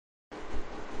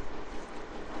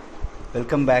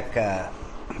Welcome back,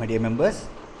 my dear members.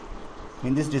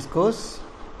 In this discourse,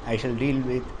 I shall deal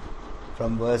with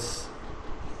from verse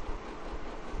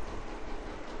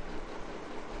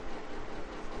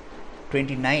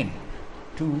 29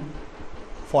 to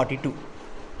 42.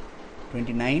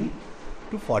 29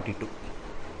 to 42.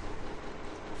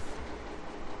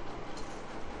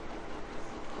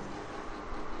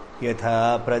 यथा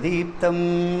प्रदीप्तं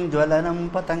ज्वलनं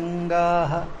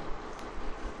पतंगाः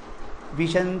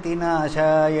विशन्ति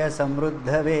नाशाय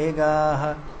समृद्धवेगाः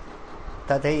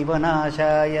तथैव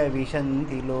नाशाय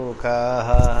विशन्ति लोकाः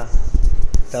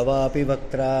तवापि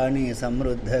वक्त्राणि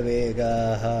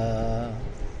समृद्धवेगाः.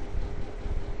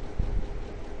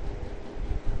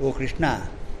 O Krishna,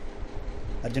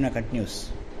 Arjuna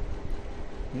continues,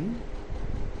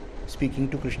 speaking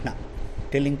to Krishna,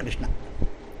 telling Krishna,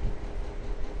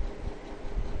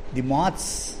 the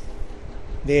moths,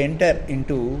 they enter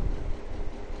into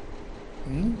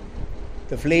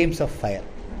the flames of fire.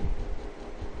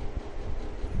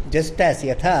 Just as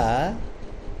yatha,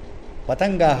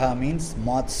 patangaha means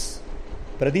moths,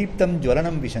 pradiptam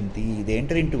jwalanam vishanti, they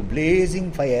enter into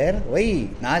blazing fire. Why?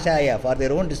 Nashaya, for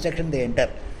their own destruction they enter.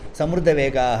 Samruddha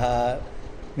vegaha,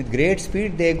 with great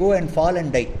speed they go and fall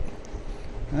and die.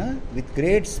 With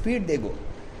great speed they go.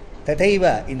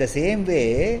 Tathaiva, in the same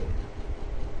way,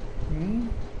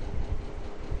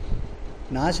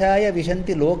 Nashaya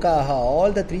Vishanti Lokaha,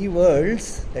 all the three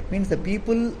worlds, that means the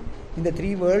people in the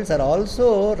three worlds are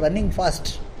also running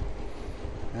fast.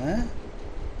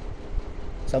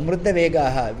 Samruddha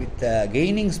Vegaha, with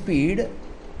gaining speed,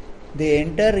 they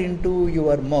enter into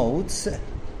your mouths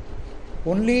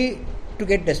only to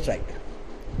get destroyed.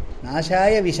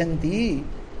 Nashaya Vishanti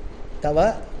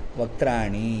Tava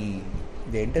Vaktrani,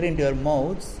 they enter into your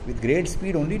mouths with great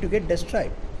speed only to get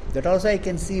destroyed. That also I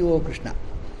can see, O Krishna.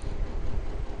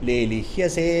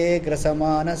 Lelihyase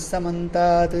grasamanas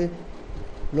samantat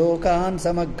lokan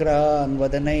samagran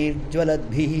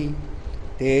vadanairdjvaladbhihi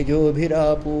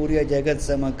tejobhirapurya jagat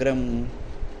samagram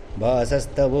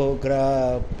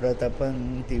bhasastavogra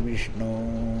pratapanti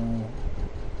Vishnu.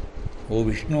 O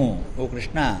Vishnu, O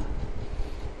Krishna,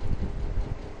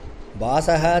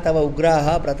 Vasaha tava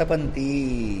ugraha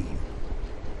pratapanti,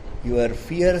 your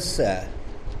fierce,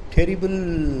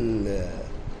 terrible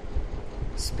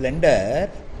splendor,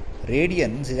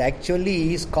 radiance is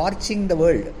actually scorching the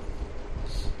world.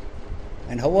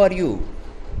 And how are you?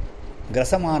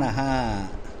 Grasamanaha,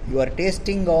 you are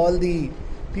tasting all the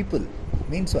people.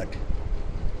 Means what?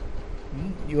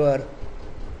 You are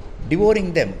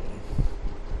devouring them,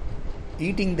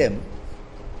 eating them.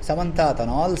 Samantat, on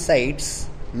all sides,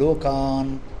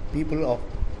 Lokan, people of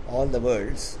all the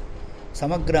worlds,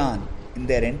 Samagran, in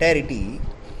their entirety,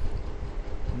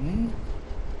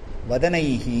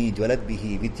 Vadanaihi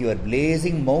Jvaladbihi, with your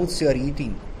blazing mouths you are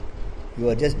eating. You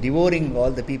are just devouring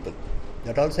all the people.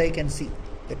 That also I can see.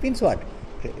 That means what?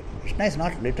 Krishna is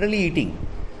not literally eating.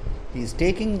 He is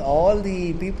taking all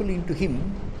the people into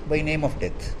him by name of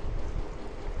death.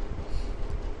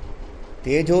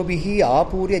 Tejobihi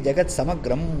apurya jagat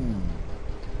samagram.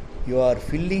 You are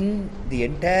filling the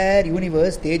entire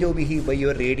universe, Tejobihi, by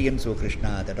your radiance, O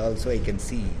Krishna. That also I can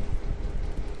see.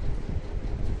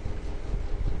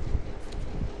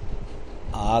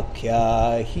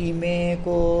 Akhyahi me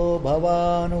ko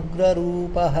bhavanugra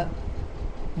rupah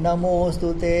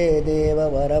namostu te deva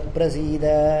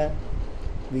varaprasida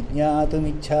vijñātum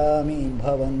ichchāmi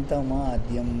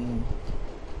bhavantam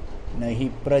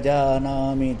nahi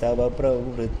prajanami tava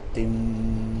pravrittim.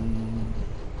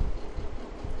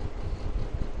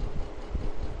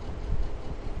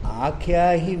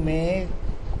 Akhyahi me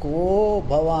ko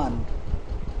bhavan,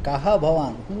 kaha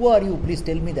bhavan, who are you? Please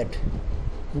tell me that.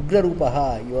 Ugra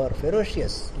Rupaha, you are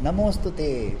ferocious.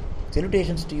 Namostute,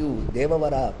 salutations to you.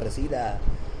 Devavara, Prasida.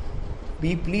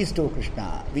 Be pleased, O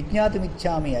Krishna. Vijñātum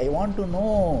ichchāmi, I want to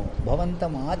know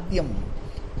Bhavantam Adyam.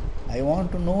 I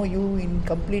want to know you in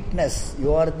completeness.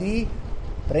 You are the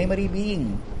primary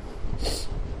being.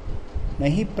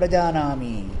 Nahi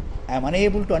prajanami, I am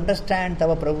unable to understand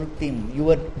Tava Pravrittim,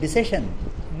 your decision.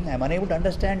 I am unable to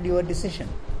understand your decision.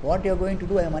 What you are going to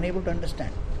do, I am unable to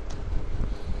understand.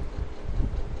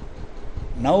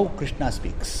 Now Krishna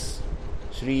speaks.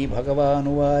 Shri Bhagavan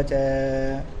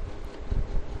Uvacha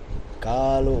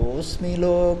Kalosmi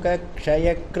loka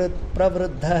kshayakrit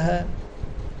pravruddha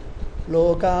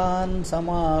lokan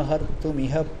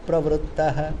samahartumiha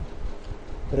pravruttah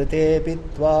pritepi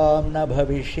tvam na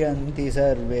bhavishyanti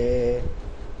sarve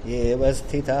eva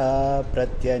sthita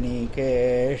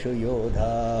pratyanikeshu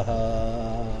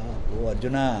yodhaha. O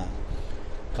Arjuna,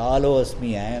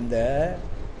 Kalosmi, I am the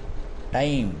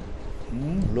time,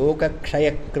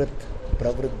 Lokakshayakrit,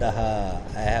 pravruddha.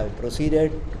 I have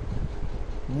proceeded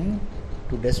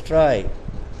to destroy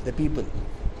the people.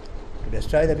 To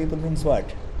destroy the people means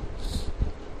what?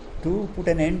 To put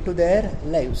an end to their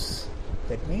lives.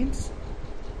 That means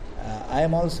I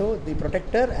am also the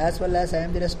protector as well as I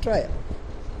am the destroyer.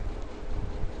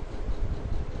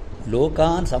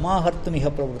 Lokan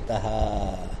samahartumiha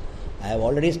pravruttaha. I have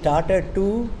already started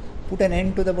to put an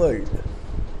end to the world.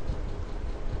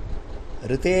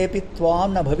 Ritepi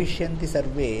tvam na bhavishyanti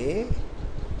sarve.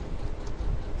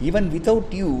 Even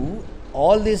without you,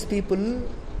 all these people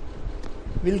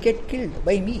will get killed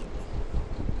by me.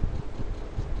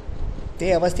 Te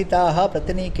avastitaha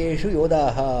pratanikeshu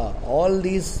yodaha. All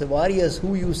these warriors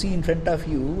who you see in front of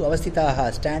you,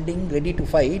 avastitaha, standing ready to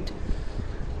fight,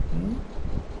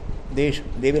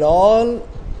 they will all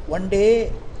one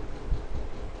day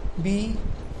be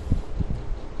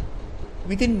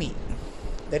within me.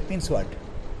 That means what?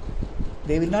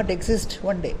 They will not exist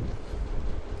one day.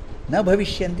 Na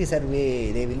bhavishyanti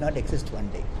sarve. They will not exist one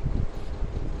day.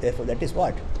 Therefore, that is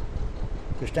what?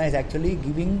 Krishna is actually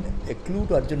giving a clue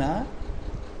to Arjuna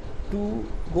to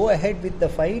go ahead with the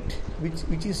fight,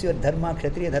 which is your dharma,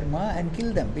 kshatriya dharma, and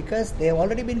kill them, because they have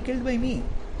already been killed by me.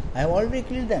 I have already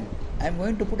killed them. I am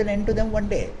going to put an end to them one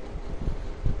day.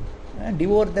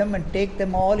 Devour them and take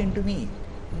them all into me.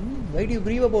 Why do you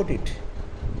grieve about it?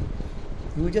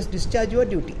 You just discharge your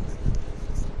duty.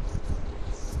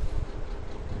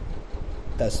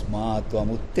 Tasmat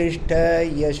tvam uttishta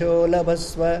yasho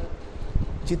labhasva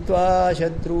chitva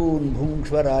shatrun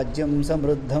bhungshva rajyam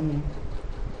samruddham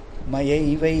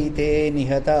mayaivaite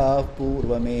nihata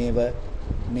purvameva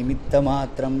nimitta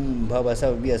matram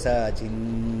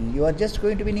bhavasavyasachin. You are just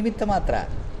going to be nimitta matra.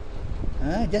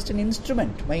 Just an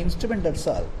instrument. My instrument, that's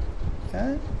all.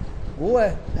 Go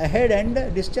ahead and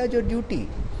discharge your duty.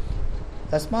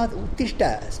 Tasmat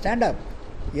uttishta, stand up.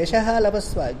 Yashaha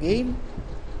labhasva, gain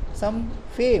some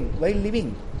fame while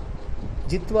living.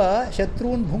 Jitva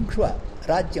shatrun bhungshva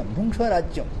rajyam,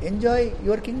 enjoy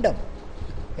your kingdom,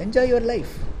 enjoy your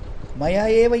life. Maya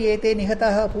eva yete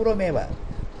nihataha purvameva.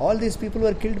 All these people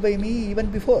were killed by me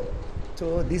even before.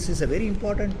 So this is a very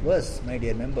important verse, my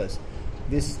dear members.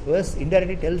 This verse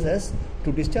indirectly tells us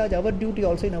to discharge our duty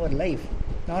also in our life,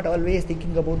 not always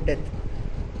thinking about death.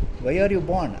 Why are you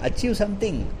born? Achieve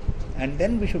something and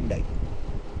then we should die.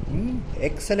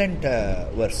 Excellent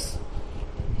verse.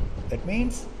 That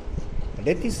means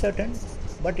death is certain,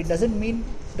 but it doesn't mean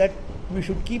that we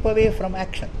should keep away from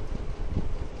action.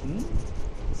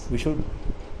 We should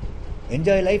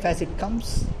enjoy life as it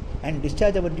comes and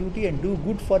discharge our duty and do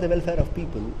good for the welfare of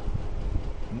people.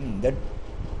 That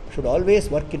should always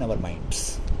work in our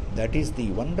minds. That is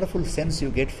the wonderful sense you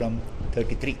get from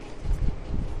 33.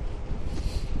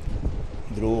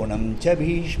 Dronam cha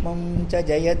bhishmam cha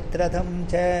jayatratham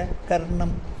cha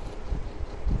karnam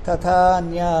tatha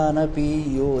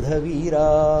jnanapi yodha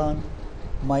viran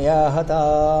maya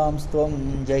hatam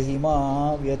stvam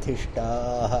jahima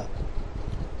vyathishtaha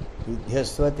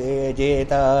yudhyasva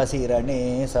tejetasi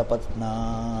rane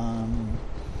sapatnam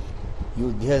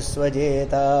yudhyasva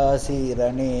jetasi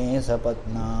rane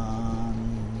sapatnam.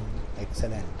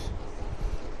 Excellent.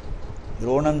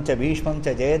 Dronam cha bhishmam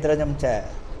cha jayadrajam cha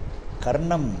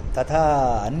karnam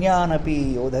tatha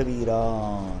anyanapi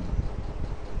yodhaviran.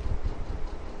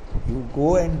 You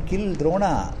go and kill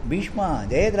Drona, Bhishma,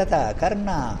 Jayadratha,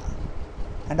 Karna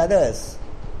and others.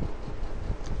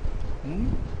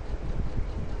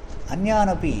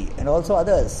 Anyanapi and also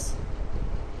others.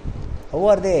 How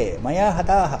are they? Maya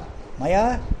hataha.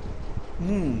 Maya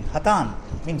hatan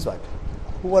means what?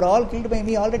 Who were all killed by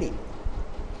me already.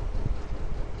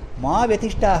 Ma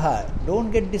vyatishtaha.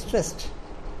 Don't get distressed.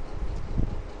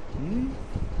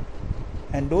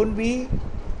 And don't be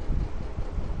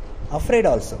afraid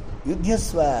also.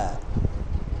 Yudhyasva.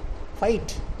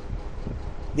 Fight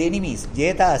the enemies.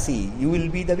 Jetasi. You will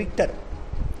be the victor.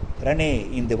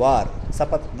 Rane, in the war.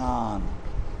 Sapatnan.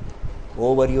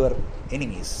 Over your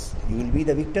enemies. You will be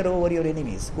the victor over your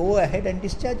enemies. Go ahead and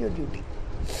discharge your duty.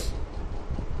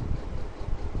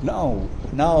 Now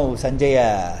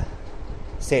Sanjaya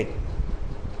said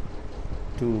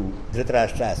to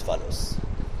Dhritarashtra as follows.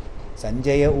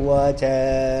 Sanjaya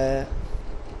uvacha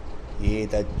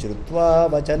etachrutva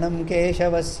vachanam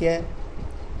keshavasya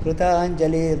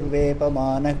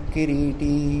kritanjalirvepamanah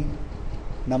kiriti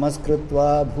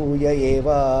namaskritva bhuya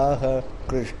evaha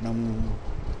krishnam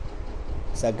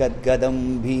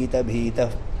sagadgadam bhita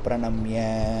bhitah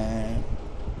pranamya.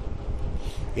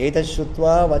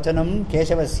 Etachrutva vachanam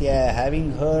keshavasya.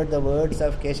 Having heard the words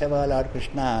of Keshava, Lord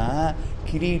Krishna,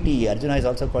 Kiriti, Arjuna is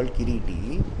also called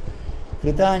Kiriti,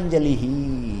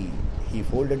 Kritanjalihi, He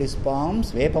folded his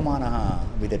palms, Vepamanaha,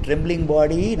 with a trembling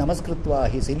body, Namaskritva,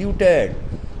 he saluted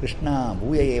Krishna,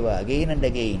 Bhuyayeva, again and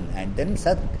again, and then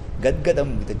Sat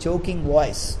Gadgadam, with a choking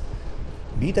voice,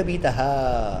 Bita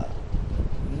Bitaha,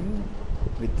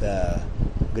 with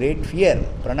great fear,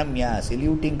 Pranamya,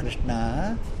 saluting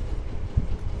Krishna,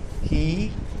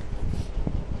 he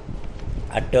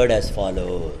uttered as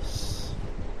follows.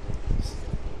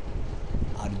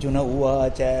 Arjuna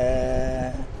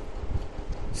Uvacha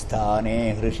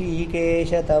Sthane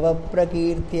Hrishikesha Tava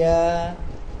Prakirtya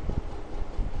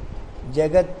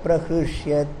Jagat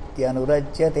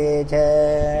Prahrishyatyanurajyate cha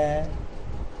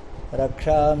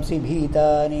Rakshamsi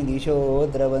Bhitani Disho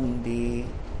Dravanti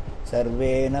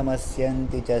Sarve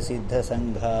Namasyanti cha Siddha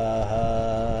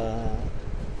Sanghaha.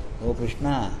 O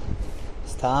Krishna,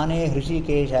 Sthane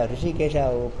Hrishikesha,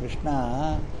 Hrishikesha, O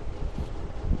Krishna,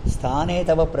 Sthane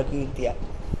Tava Prakirtya.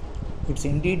 It's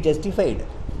indeed justified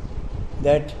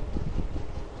that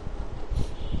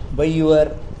by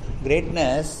your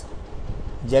greatness,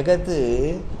 Jagat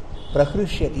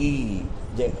Prahrishyati,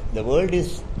 the world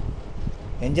is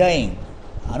enjoying,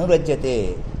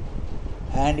 Anurajyate,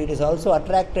 and it is also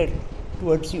attracted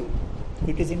towards you.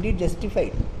 It is indeed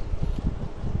justified.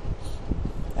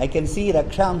 I can see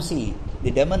Rakshamsi,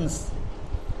 the demons,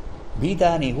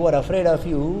 Bhitani, who are afraid of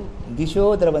you,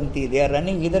 Disho Dravanti, they are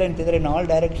running hither and thither in all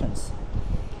directions.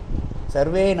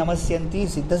 Sarve Namasyanti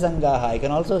Siddha Sanghaha. I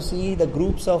can also see the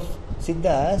groups of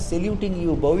Siddhas saluting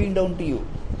you, bowing down to you.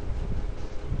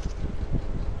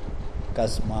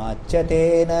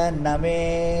 Kasmachatena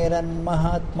Nameran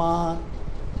Mahatma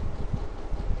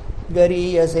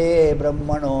Gariyase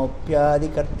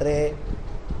Brahmanopyadikartre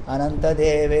Ananta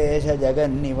Devesha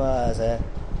Jagannivasa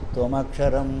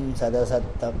Tomaksharam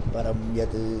Sadasatta Param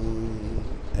Yat.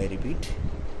 I repeat.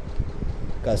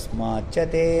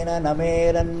 Kasmachatena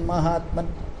Nameran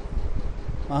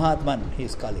Mahatman, he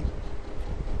is calling.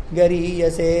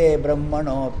 Gariyase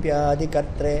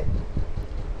Brahmanopyadikartre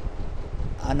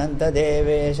Ananta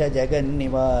Devesha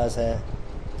Jagannivasa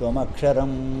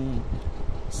Tvamaksharam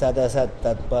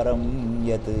Sadasattatparam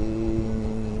Yat.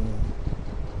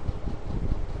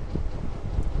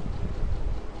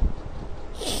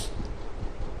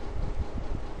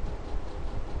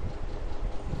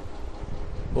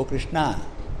 O Krishna,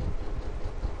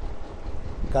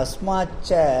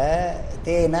 Kasmacha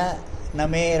Tena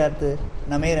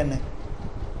Nameran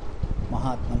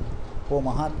Mahatman. O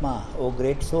Mahatma, O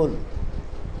great soul,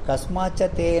 Kasmacha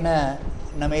Tena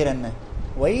Nameran.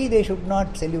 Why they should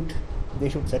not salute? They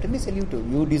should certainly salute you.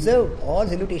 You deserve all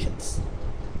salutations.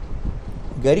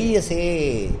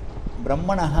 Gariyase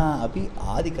Brahmanaha api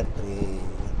Adikartre.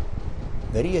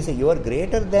 Gariyase, you are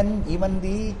greater than even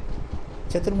the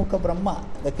Chaturmukha Brahma,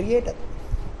 the creator.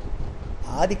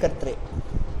 Adikartre.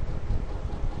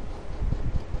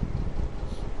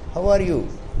 How are you?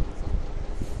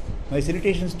 My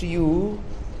salutations to you,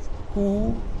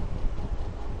 who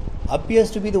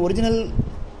appears to be the original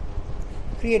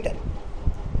creator,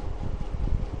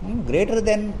 greater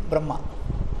than Brahma.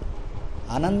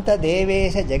 Ananta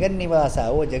Devesha Jagannivasa.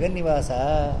 O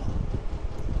Jagannivasa,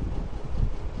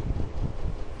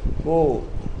 O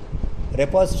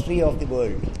repository of the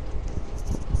world.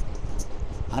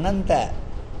 Ananta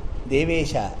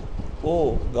Devesha,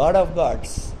 O God of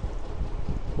gods,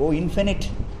 O infinite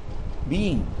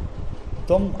being.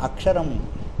 Tvam Aksharam,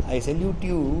 I salute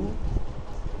you,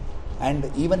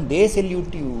 and even they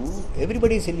salute you,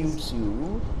 everybody salutes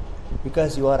you,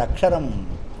 because you are Aksharam,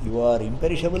 you are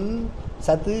imperishable,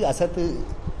 Sat, Asat,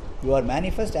 you are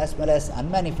manifest as well as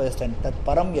unmanifest, and Tat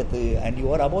Param Yat, and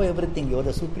you are above everything, you are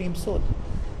the Supreme Soul.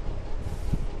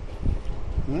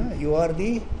 You are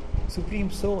the Supreme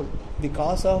Soul, the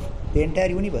cause of the entire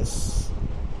universe.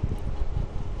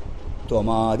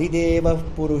 Tvamadideva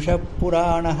Purusha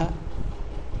Puranaha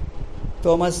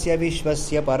Tvamasya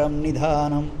Vishvasya Param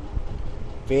Nidhanam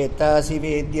Vetasi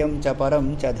Vedyam Cha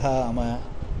Param Cha Dhama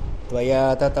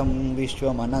Tvaya Tatam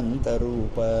Vishwamananta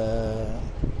Rupa.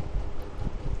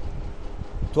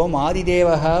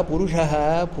 Tvamadideva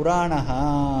Purushaha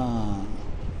Puranaha.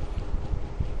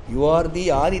 You are the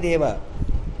Adideva,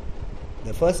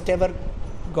 the first ever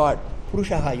God.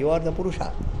 Purushaha, you are the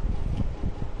Purusha.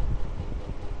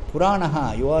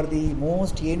 Puranaha, you are the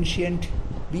most ancient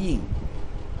being.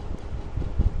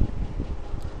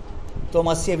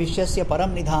 Tomasya Vishwasya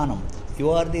Param Nidhanam,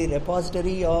 you are the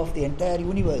repository of the entire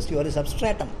universe, you are the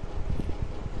substratum.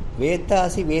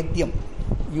 Vetasi Vedyam,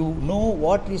 you know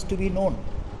what is to be known.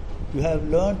 You have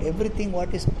learned everything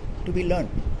what is to be learned.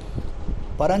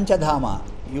 Paranchadhama,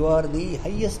 you are the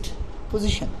highest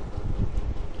position,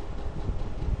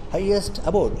 highest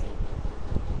abode.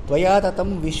 Tvaya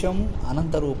tatam vishwam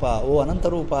anantarupa. Oh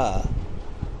Anantarupa,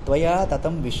 Tvaya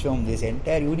tatam vishwam. This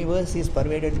entire universe is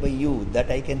pervaded by you,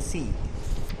 that I can see.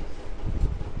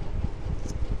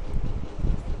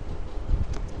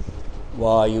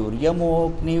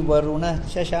 Vayuryamognivarunah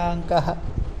shashankah.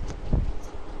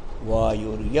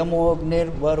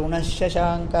 Vayuryamognivarunah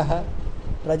shashankah.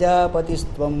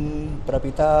 Prajapatistvam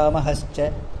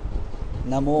prapitamahascha.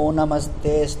 Namo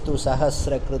namastestu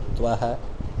sahasrakrutvah.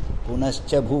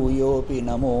 Punascha bhuyopi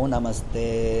namo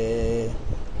namaste.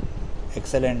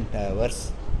 Excellent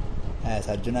verse, as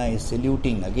Arjuna is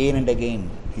saluting again and again.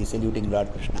 He is saluting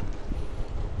Lord Krishna.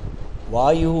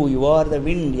 Vayu, you are the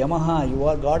wind. Yamaha, you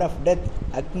are god of death.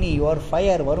 Agni, you are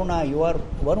fire. Varuna, you are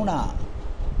Varuna.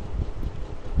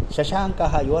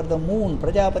 Shashankaha, you are the moon.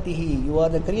 Prajapatihi, you are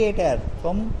the creator.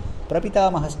 From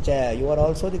Prapitamahascha, you are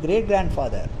also the great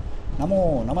grandfather.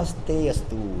 Namo namaste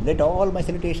astu. Let all my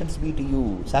salutations be to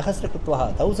you.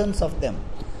 Sahasrakritvaha, thousands of them.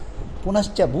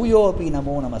 Punascha bhuyopi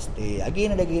namo namaste.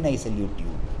 Again and again I salute you.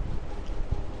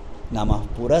 Namah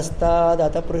purastad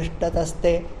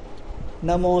ataprushtataste.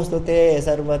 Namostute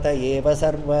sarvata eva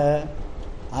sarva.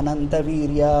 Ananta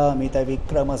viryamita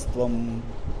vikramastvam.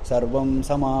 Sarvam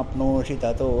samapnoshi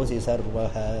tatosi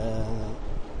sarvaha.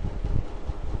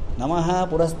 Namaha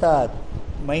purastad.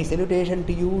 My salutation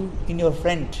to you in your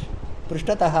front.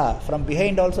 Prishtataha, from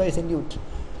behind also I salute.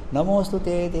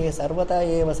 Namostute te sarvata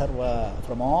eva sarva.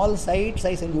 From all sides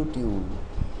I salute you.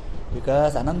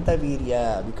 Because Ananta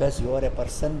Virya, because you are a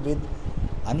person with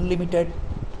unlimited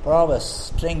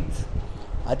prowess, strength.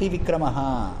 Ati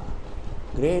Vikramaha,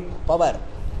 great power.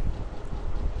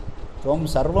 Tvam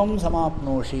sarvam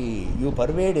samapnoshi, you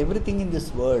pervade everything in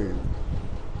this world.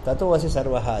 Tato asi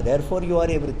sarvaha, therefore you are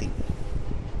everything.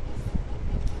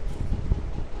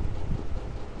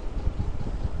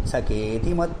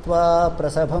 Saketi matva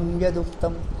prasabham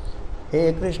yaduktam.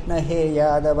 He Krishna, he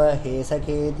Yadava, he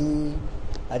Saketi.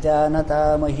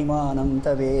 Ajanata mahimanam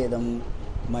tavedam.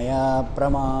 Maya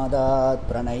pramadat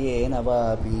pranayena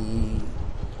vapi.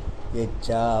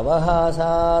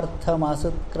 Yechavahasartham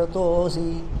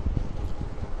asutkratosi.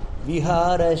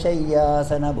 Vihara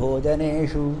shayyasana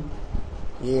bhojaneshu.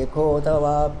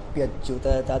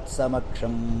 Ekotavapyachyuta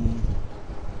tatsamaksham.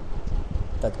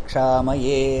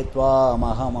 Tatkszamaye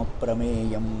tvamaham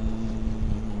aprameyam.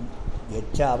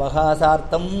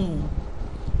 Yechavahasartham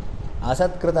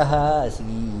asatkrataha asi.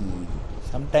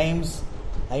 Sometimes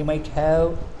I might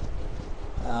have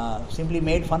simply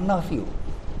made fun of you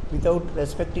without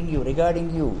respecting you, regarding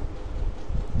you.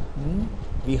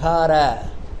 Vihara,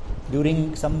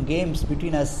 during some games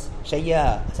between us.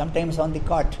 Shayya, sometimes on the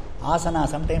cot. Asana,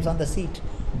 sometimes on the seat.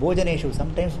 Bhojaneshu,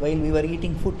 sometimes while we were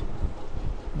eating food.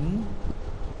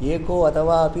 Eko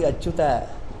atava api achyuta.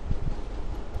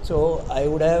 So I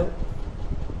would have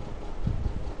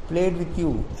played with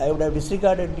you, I would have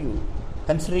disregarded you,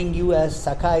 considering you as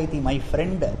Sakha iti, my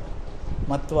friend.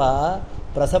 Matva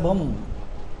prasabham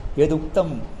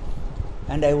yaduktam.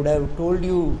 And I would have told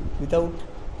you without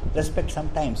respect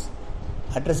sometimes,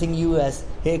 addressing you as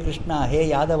Hey Krishna, Hey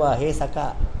Yadava, Hey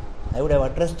Sakha. I would have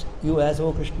addressed you as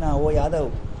Oh Krishna, Oh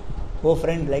Yadav, Oh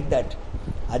friend, like that.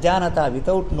 Ajanata,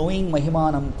 without knowing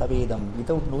Mahimanam Tavedam,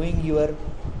 without knowing your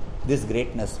this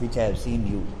greatness which I have seen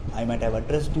you. I might have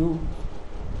addressed you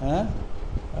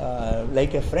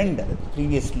like a friend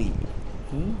previously.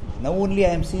 Now only I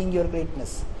am seeing your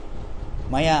greatness.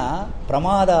 Maya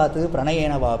pramadat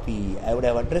pranayena vapi. I would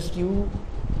have addressed you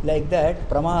like that,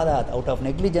 pramadat, out of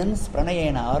negligence,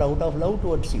 pranayena, or out of love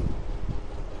towards you.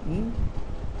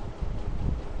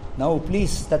 Now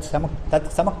please, tat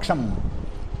samaksham,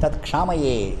 tat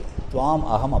kshamaye, tvam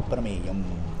aham aprameyam.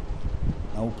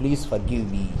 Now please forgive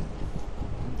me.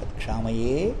 Tat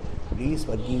kshamaye, please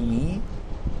forgive me.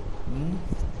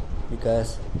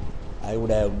 Because I would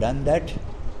have done that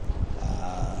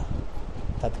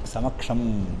tat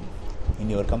samaksham, in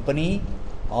your company,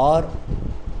 or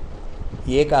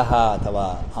ekaha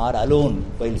tava, or alone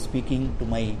while speaking to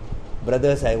my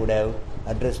brothers. I would have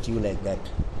addressed you like that.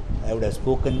 I would have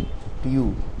spoken to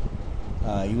you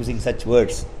using such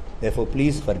words. Therefore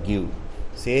please forgive,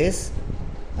 says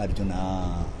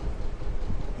Arjuna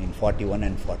in 41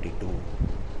 and 42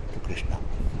 to Krishna.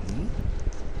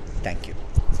 Thank you.